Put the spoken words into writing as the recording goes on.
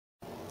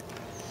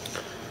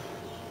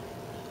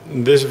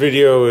This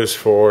video is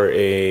for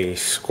a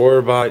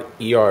Scorbot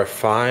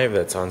ER5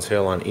 that's on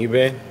sale on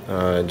eBay.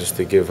 Just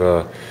to give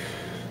a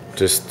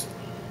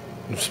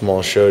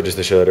small show, just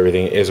to show that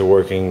everything is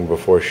working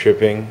before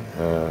shipping.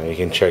 You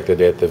can check the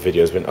date the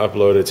video has been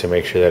uploaded to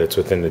make sure that it's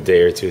within the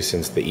day or two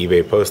since the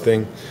eBay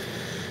posting.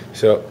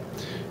 So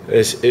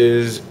this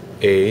is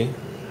a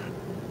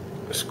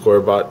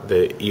Scorbot,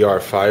 the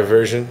ER5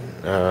 version.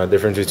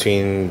 Difference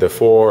between the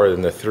 4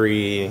 and the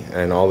 3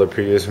 and all the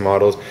previous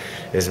models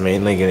is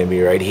mainly going to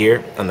be right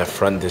here on the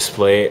front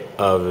display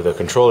of the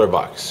controller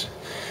box.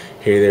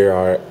 Here there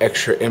are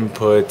extra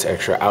inputs,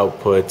 extra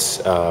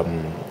outputs,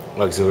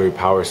 auxiliary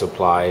power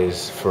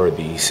supplies for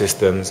the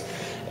systems,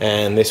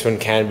 and this one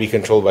can be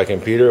controlled by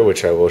computer,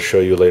 which I will show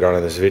you later on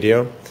in this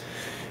video.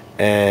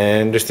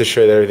 And just to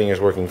show you that everything is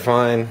working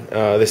fine,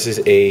 this is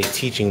a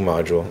teaching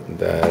module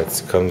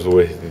that comes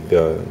with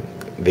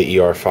the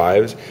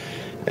ER5s.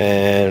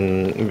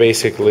 And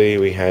basically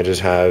we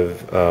just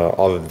have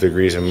all the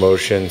degrees of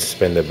motion,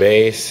 spin the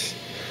base.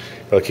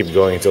 It'll keep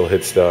going until it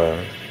hits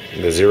the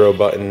 0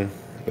 button,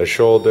 the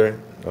shoulder,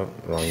 oh,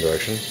 wrong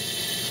direction,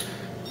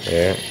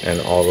 yeah, and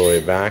all the way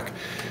back,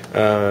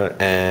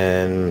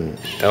 and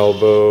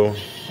elbow.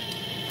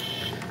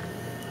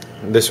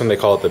 This one they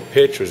call it the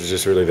pitch, which is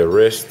just really the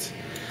wrist.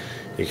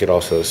 You could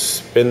also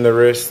spin the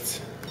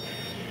wrist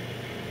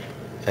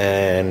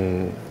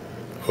and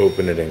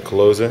open it and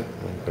close it.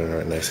 Put it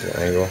right nice at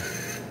an angle.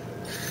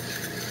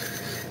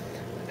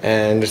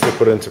 And just to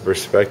put into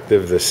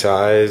perspective the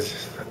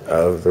size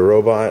of the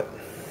robot,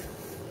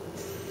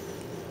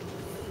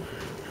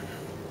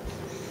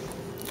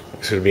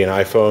 this would be an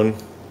iPhone.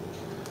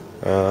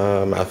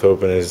 Mouth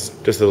open is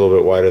just a little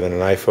bit wider than an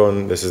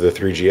iPhone. This is the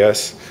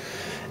 3GS.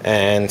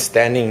 And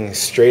standing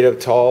straight up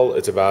tall,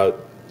 it's about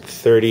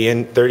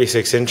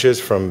 36 inches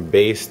from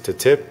base to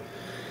tip.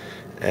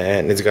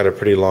 And it's got a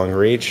pretty long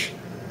reach.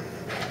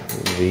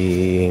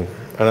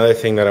 Another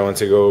thing that I want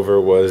to go over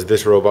was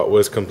this robot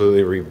was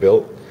completely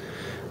rebuilt.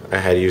 I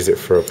had used it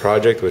for a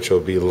project which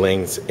will be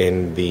linked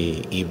in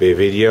the eBay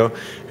video,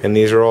 and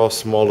these are all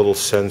small little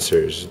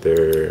sensors.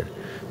 They're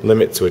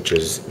limit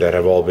switches that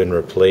have all been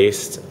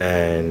replaced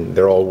and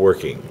they're all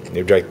working.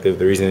 The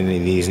reason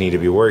these need to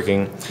be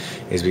working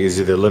is because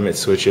of the limit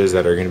switches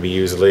that are going to be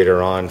used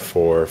later on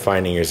for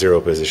finding your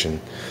zero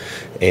position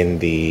in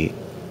the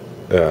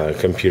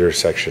computer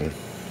section.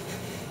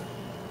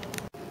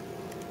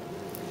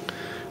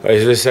 Alright,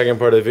 so this is the second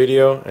part of the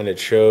video, and it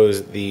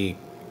shows the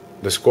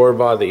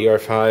Scorbot, the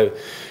ER5,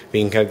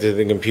 being connected to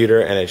the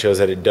computer, and it shows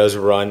that it does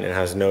run and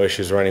has no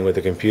issues running with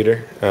the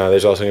computer.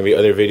 There's also going to be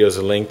other videos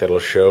linked that will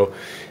show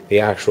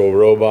the actual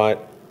robot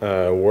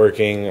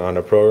working on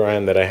a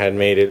program that I had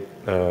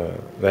that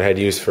I had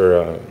used for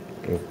a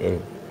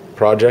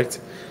project.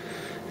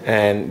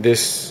 And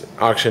this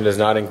auction does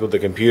not include the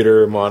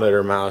computer,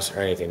 monitor, mouse, or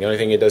anything. The only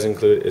thing it does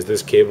include is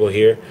this cable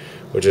here,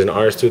 which is an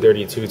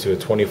RS-232 to a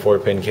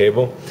 24-pin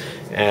cable.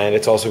 And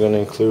it's also going to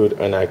include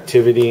an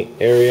activity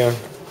area,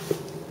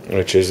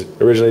 which is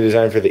originally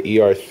designed for the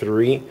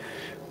ER3,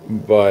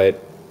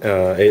 but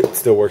it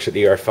still works with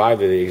the ER5.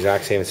 They're the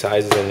exact same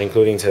sizes, and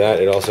including to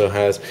that, it also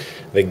has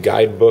the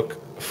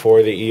guidebook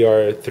for the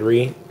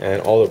ER3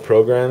 and all the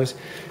programs,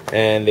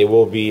 and they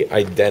will be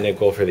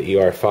identical for the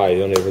ER5.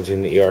 The only difference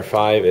between the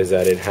ER5 is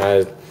that it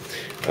has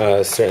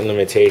certain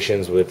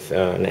limitations with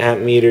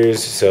amp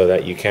meters, so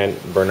that you can't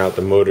burn out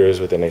the motors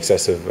with an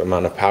excessive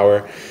amount of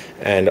power,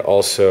 and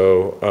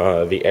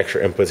also the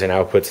extra inputs and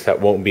outputs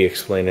that won't be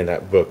explained in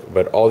that book.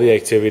 But all the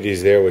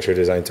activities there, which are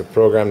designed to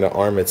program the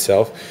arm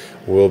itself,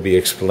 will be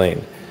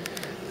explained.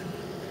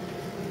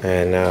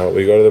 And now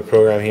we go to the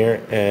program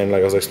here, and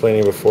like I was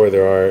explaining before,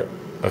 there are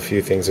a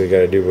few things we got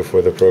to do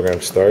before the program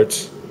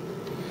starts,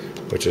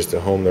 which is to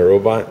home the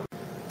robot.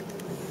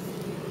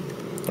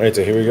 Alright,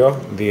 so here we go.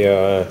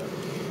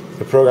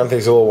 The program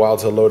takes a little while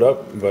to load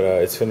up, but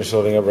it's finished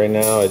loading up right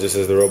now. It just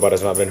says the robot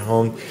has not been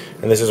homed,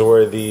 and this is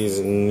where these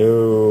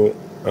new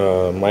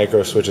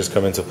micro switches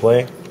come into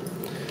play.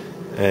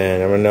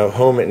 And I'm going to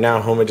home it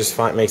now. Home it just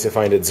makes it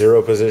find its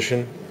zero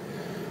position,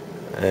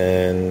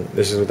 and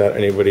this is without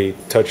anybody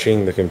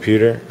touching the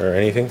computer or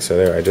anything. So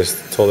there, I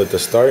just told it to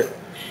start.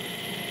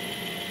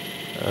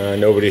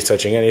 Nobody's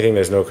touching anything.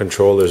 There's no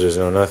controllers. There's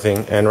no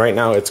nothing. And right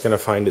now it's going to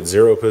find its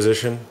zero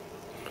position.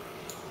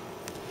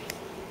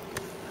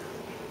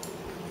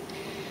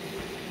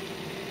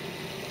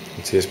 You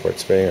can see this part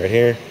spinning right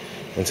here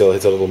until it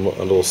hits a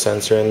little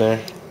sensor in there.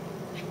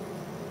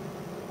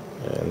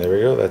 And there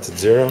we go. That's at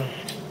 0.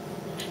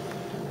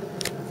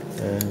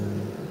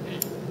 And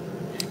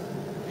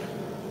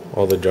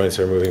all the joints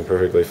are moving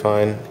perfectly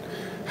fine.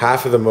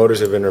 Half of the motors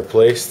have been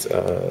replaced.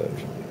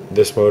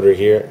 This motor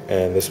here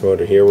and this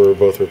motor here were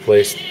both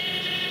replaced.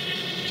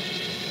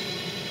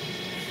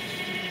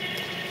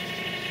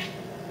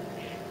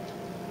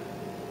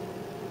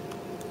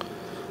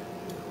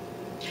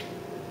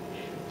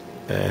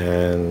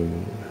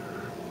 And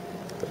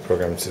the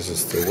program is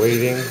still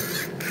waiting.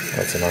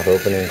 That's enough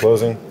opening and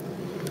closing.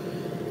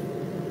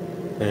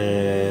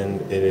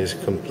 And it is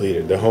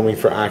completed. The homing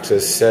for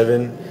Access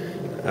 7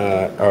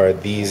 are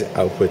these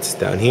outputs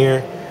down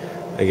here.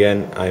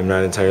 Again, I'm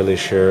not entirely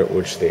sure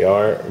which they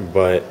are,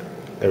 but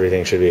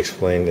everything should be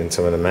explained in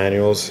some of the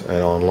manuals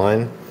and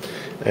online.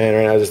 And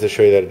right now, just to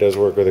show you that it does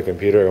work with a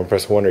computer, I'm going to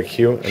press 1 or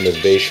Q and the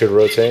base should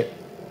rotate.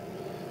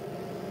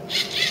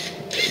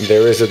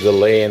 There is a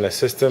delay in the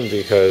system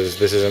because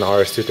this is an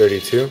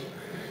RS-232.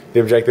 The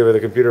objective of the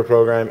computer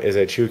program is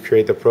that you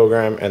create the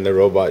program and the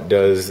robot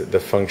does the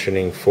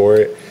functioning for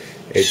it.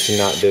 It's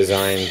not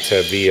designed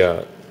to be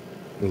a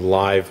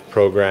live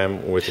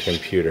program with a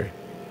computer.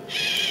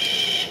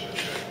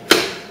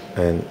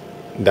 And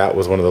that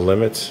was one of the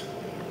limits.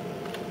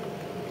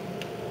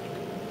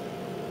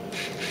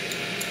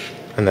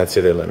 And that's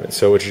the other limit.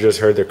 So what you just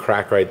heard, the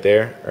crack right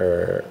there,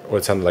 or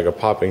what sounded like a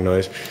popping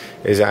noise,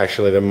 is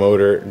actually the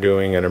motor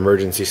doing an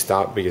emergency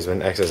stop because of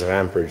an excess of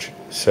amperage.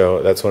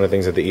 So that's one of the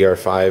things that the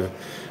ER5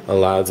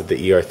 allows that the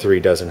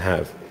ER3 doesn't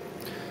have.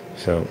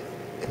 So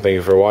thank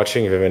you for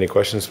watching. If you have any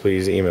questions,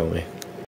 please email me.